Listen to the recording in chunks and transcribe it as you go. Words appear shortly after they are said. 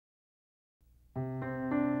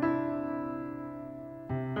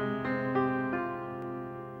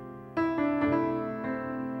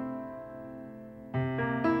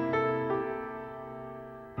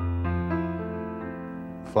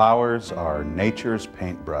Flowers are nature's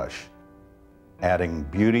paintbrush, adding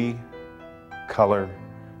beauty, color,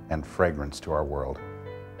 and fragrance to our world.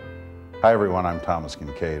 Hi everyone, I'm Thomas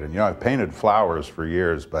Kinkade, and I've painted flowers for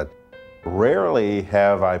years, but rarely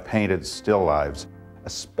have I painted still lifes,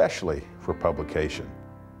 especially for publication.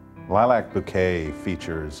 Lilac Bouquet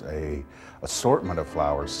features an assortment of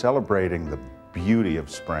flowers celebrating the beauty of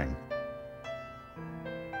spring.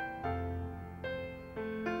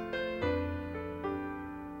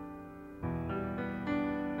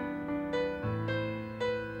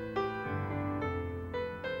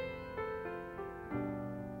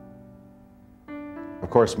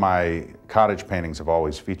 Of course, my cottage paintings have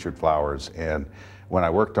always featured flowers, and when I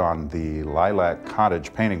worked on the lilac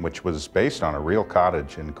cottage painting, which was based on a real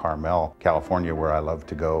cottage in Carmel, California, where I love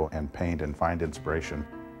to go and paint and find inspiration,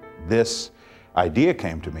 this idea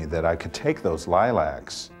came to me that I could take those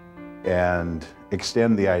lilacs and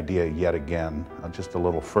extend the idea yet again, just a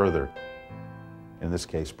little further. In this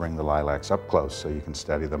case, bring the lilacs up close so you can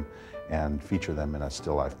study them and feature them in a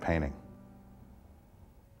still life painting.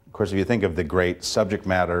 Of course, if you think of the great subject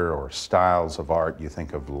matter or styles of art, you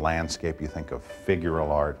think of landscape, you think of figural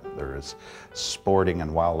art, there is sporting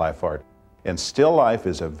and wildlife art. And still life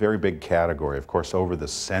is a very big category. Of course, over the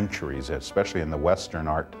centuries, especially in the Western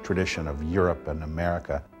art tradition of Europe and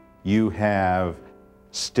America, you have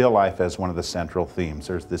still life as one of the central themes.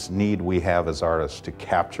 There's this need we have as artists to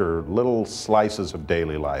capture little slices of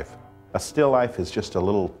daily life. A still life is just a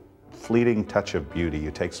little fleeting touch of beauty. You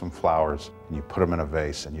take some flowers and you put them in a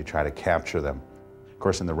vase and you try to capture them. Of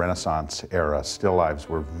course, in the Renaissance era, still lifes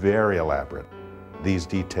were very elaborate. These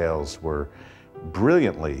details were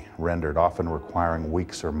brilliantly rendered, often requiring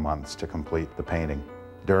weeks or months to complete the painting.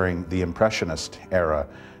 During the Impressionist era,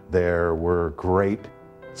 there were great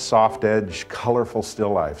soft-edge, colorful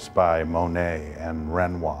still lifes by Monet and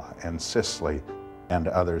Renoir and Sisley and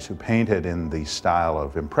others who painted in the style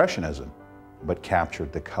of Impressionism, but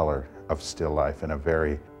captured the color of still life in a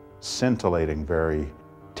very scintillating, very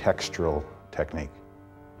textural technique.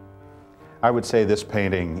 I would say this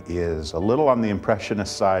painting is a little on the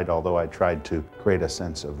Impressionist side, although I tried to create a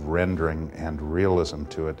sense of rendering and realism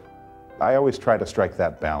to it. I always try to strike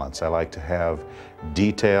that balance. I like to have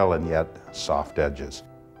detail and yet soft edges.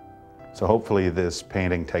 So hopefully this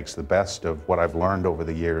painting takes the best of what I've learned over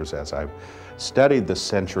the years as I've studied the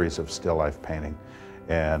centuries of still life painting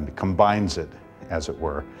and combines it, as it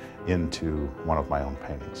were, into one of my own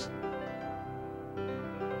paintings.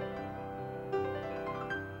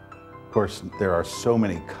 Of course, there are so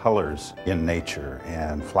many colors in nature,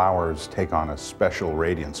 and flowers take on a special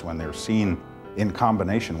radiance when they're seen in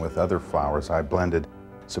combination with other flowers. I blended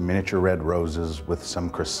some miniature red roses with some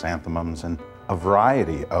chrysanthemums and a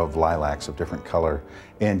variety of lilacs of different color,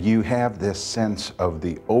 and you have this sense of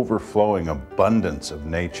the overflowing abundance of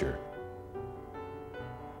nature.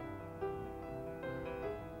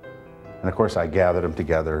 And of course, I gathered them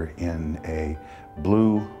together in a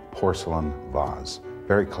blue porcelain vase.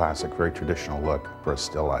 Very classic, very traditional look for a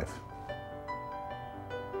still life.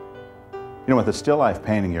 With a still life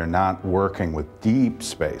painting, you're not working with deep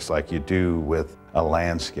space like you do with a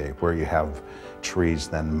landscape where you have trees,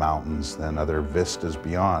 then mountains, then other vistas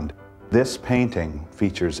beyond. This painting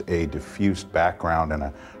features a diffused background in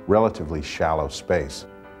a relatively shallow space.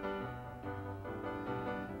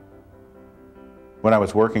 When I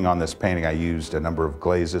was working on this painting, I used a number of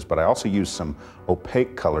glazes, but I also used some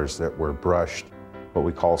opaque colors that were brushed, what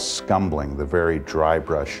we call scumbling, the very dry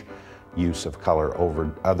brush use of color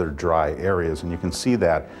over other dry areas. And you can see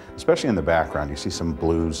that, especially in the background. You see some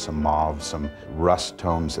blues, some mauves, some rust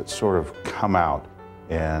tones that sort of come out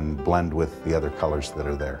and blend with the other colors that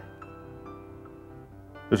are there.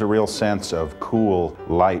 There's a real sense of cool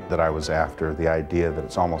light that I was after, the idea that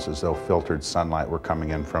it's almost as though filtered sunlight were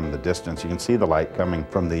coming in from the distance. You can see the light coming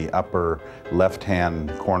from the upper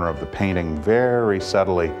left-hand corner of the painting, very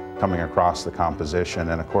subtly coming across the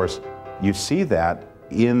composition. And of course, you see that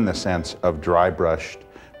in the sense of dry brushed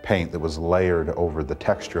paint that was layered over the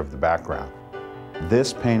texture of the background.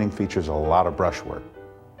 This painting features a lot of brushwork.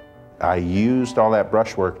 I used all that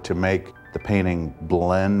brushwork to make the painting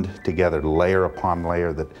blend together, layer upon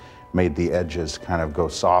layer, that made the edges kind of go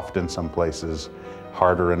soft in some places,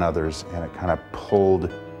 harder in others, and it kind of pulled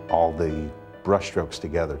all the brushstrokes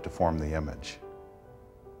together to form the image.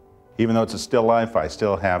 Even though it's a still life, I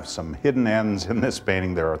still have some hidden ends in this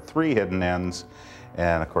painting. There are 3 hidden ends,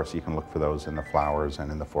 and of course you can look for those in the flowers and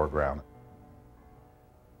in the foreground.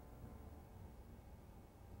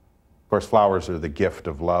 Of course, flowers are the gift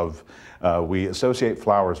of love. We associate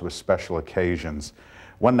flowers with special occasions.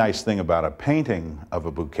 One nice thing about a painting of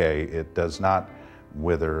a bouquet, it does not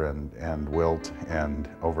wither and wilt and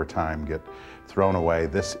over time get thrown away.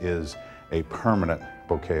 This is a permanent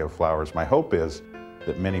bouquet of flowers. My hope is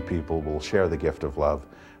that many people will share the gift of love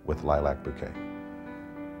with Lilac Bouquet.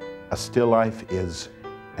 A still life is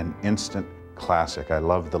an instant classic. I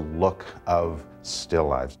love the look of still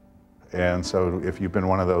lifes. And so if you've been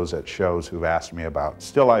one of those at shows who've asked me about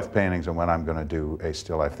still life paintings and when I'm going to do a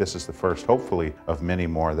still life, this is the first, hopefully, of many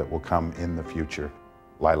more that will come in the future.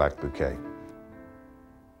 Lilac Bouquet.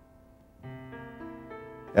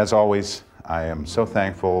 As always, I am so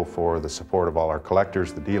thankful for the support of all our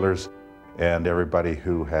collectors, the dealers, and everybody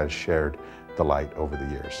who has shared the light over the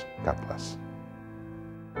years. God bless.